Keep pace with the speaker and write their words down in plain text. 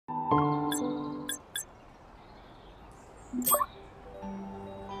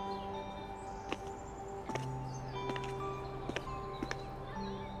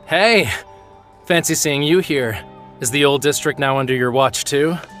Hey! Fancy seeing you here. Is the old district now under your watch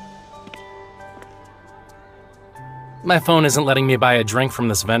too? My phone isn't letting me buy a drink from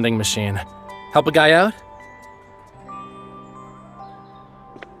this vending machine. Help a guy out?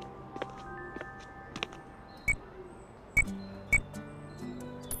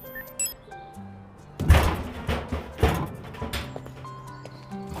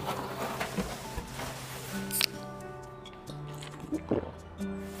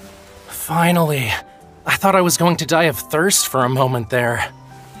 Finally. I thought I was going to die of thirst for a moment there.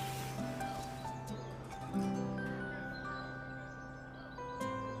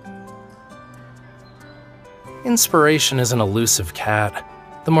 Inspiration is an elusive cat.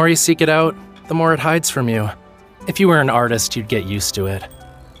 The more you seek it out, the more it hides from you. If you were an artist, you'd get used to it.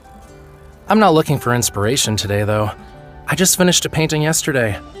 I'm not looking for inspiration today, though. I just finished a painting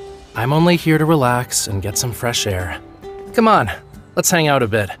yesterday. I'm only here to relax and get some fresh air. Come on, let's hang out a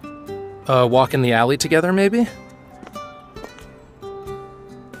bit. Walk in the alley together, maybe?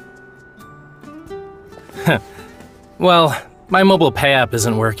 Well, my mobile pay app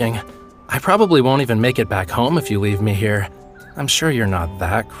isn't working. I probably won't even make it back home if you leave me here. I'm sure you're not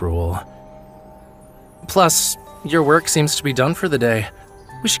that cruel. Plus, your work seems to be done for the day.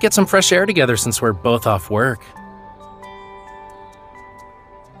 We should get some fresh air together since we're both off work.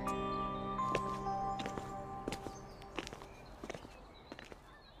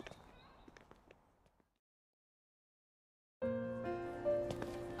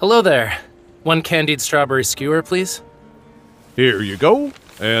 Hello there. One candied strawberry skewer, please? Here you go.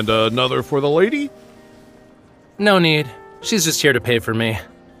 And another for the lady? No need. She's just here to pay for me.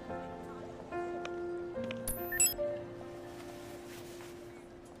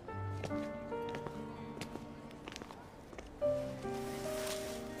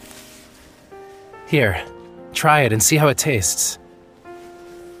 Here, try it and see how it tastes.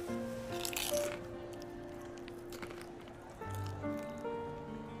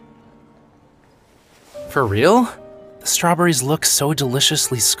 For real? The strawberries look so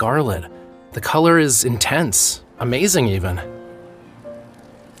deliciously scarlet. The color is intense, amazing even.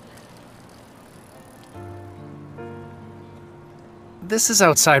 This is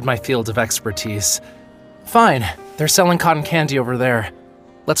outside my field of expertise. Fine, they're selling cotton candy over there.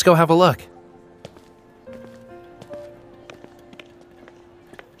 Let's go have a look.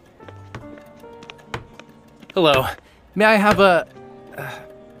 Hello, may I have a...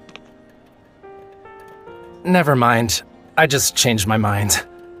 Never mind. I just changed my mind.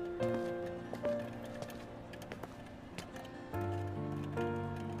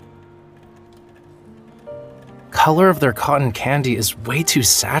 Color of their cotton candy is way too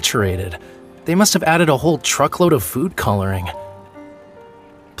saturated. They must have added a whole truckload of food coloring.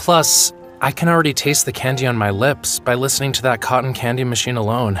 Plus, I can already taste the candy on my lips by listening to that cotton candy machine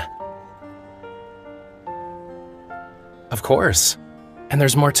alone. Of course. And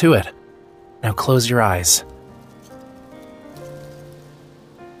there's more to it. Now close your eyes.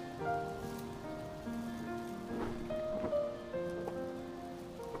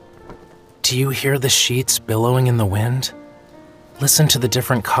 Do you hear the sheets billowing in the wind? Listen to the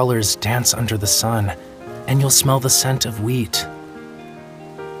different colors dance under the sun, and you'll smell the scent of wheat.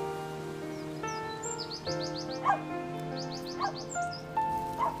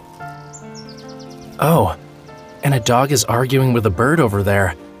 Oh, and a dog is arguing with a bird over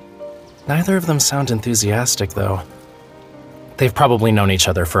there. Neither of them sound enthusiastic, though. They've probably known each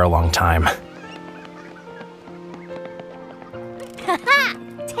other for a long time. Haha!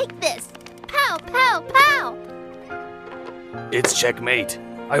 Take this! Pow, pow, pow! It's checkmate.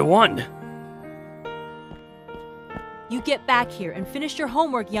 I won. You get back here and finish your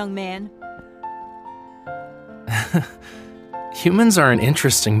homework, young man. Humans are an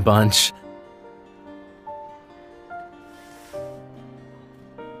interesting bunch.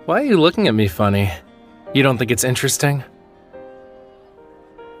 Why are you looking at me funny? You don't think it's interesting?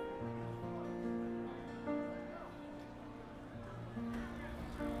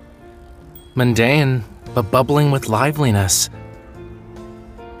 Mundane, but bubbling with liveliness.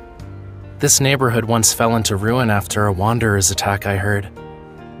 This neighborhood once fell into ruin after a wanderer's attack, I heard.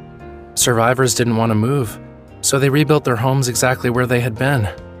 Survivors didn't want to move, so they rebuilt their homes exactly where they had been.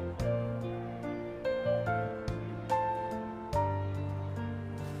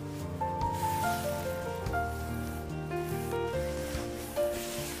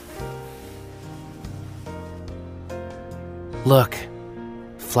 Look,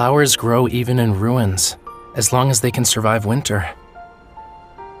 flowers grow even in ruins, as long as they can survive winter.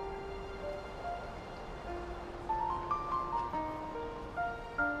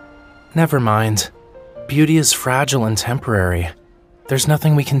 Never mind. Beauty is fragile and temporary. there's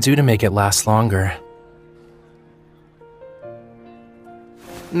nothing we can do to make it last longer.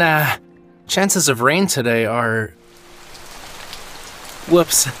 Nah, chances of rain today are...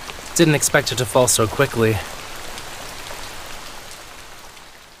 Whoops, didn't expect it to fall so quickly.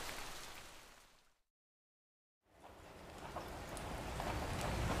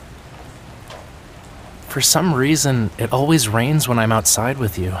 For some reason, it always rains when I'm outside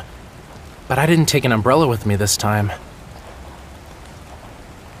with you. But I didn't take an umbrella with me this time.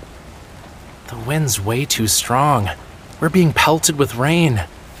 The wind's way too strong. We're being pelted with rain.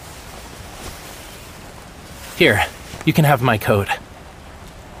 Here, you can have my coat.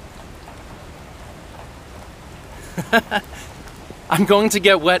 I'm going to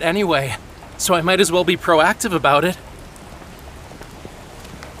get wet anyway, so I might as well be proactive about it.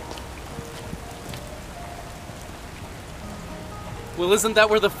 Well, isn't that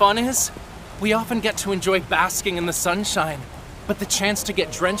where the fun is? We often get to enjoy basking in the sunshine, but the chance to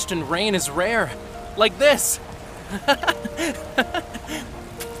get drenched in rain is rare. Like this!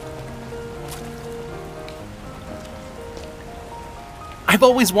 I've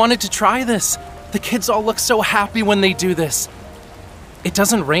always wanted to try this. The kids all look so happy when they do this. It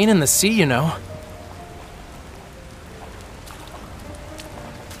doesn't rain in the sea, you know.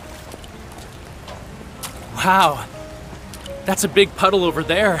 Wow. That's a big puddle over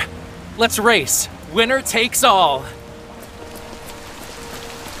there. Let's race. Winner takes all.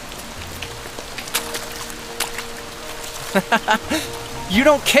 You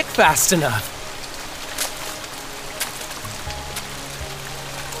don't kick fast enough.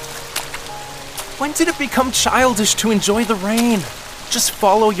 When did it become childish to enjoy the rain? Just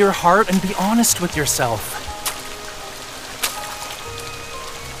follow your heart and be honest with yourself.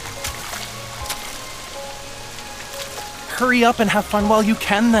 Hurry up and have fun while you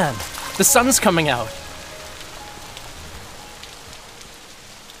can then. The sun's coming out.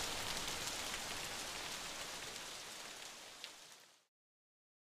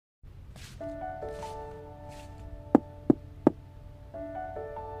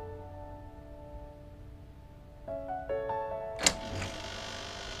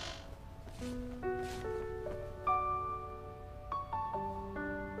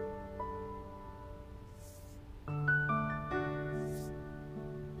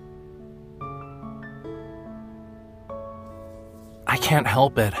 I can't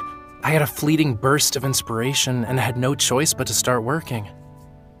help it. I had a fleeting burst of inspiration and had no choice but to start working.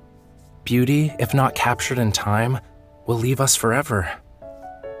 Beauty, if not captured in time, will leave us forever.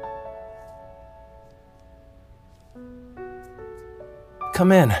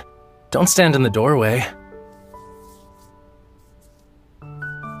 Come in. Don't stand in the doorway.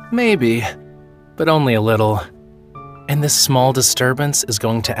 Maybe, but only a little. And this small disturbance is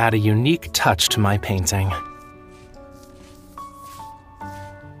going to add a unique touch to my painting.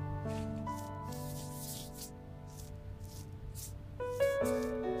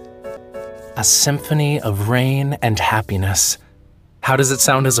 A symphony of rain and happiness. How does it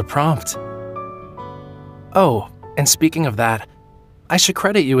sound as a prompt? Oh, and speaking of that, I should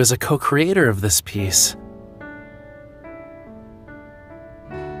credit you as a co-creator of this piece.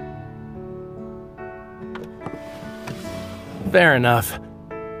 Fair enough,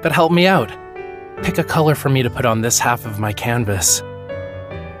 but help me out. Pick a color for me to put on this half of my canvas.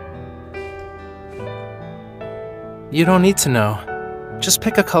 You don't need to know. Just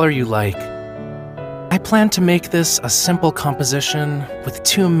pick a color you like. I plan to make this a simple composition with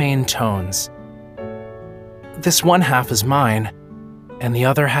two main tones. This one half is mine, and the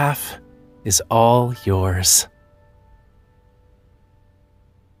other half is all yours.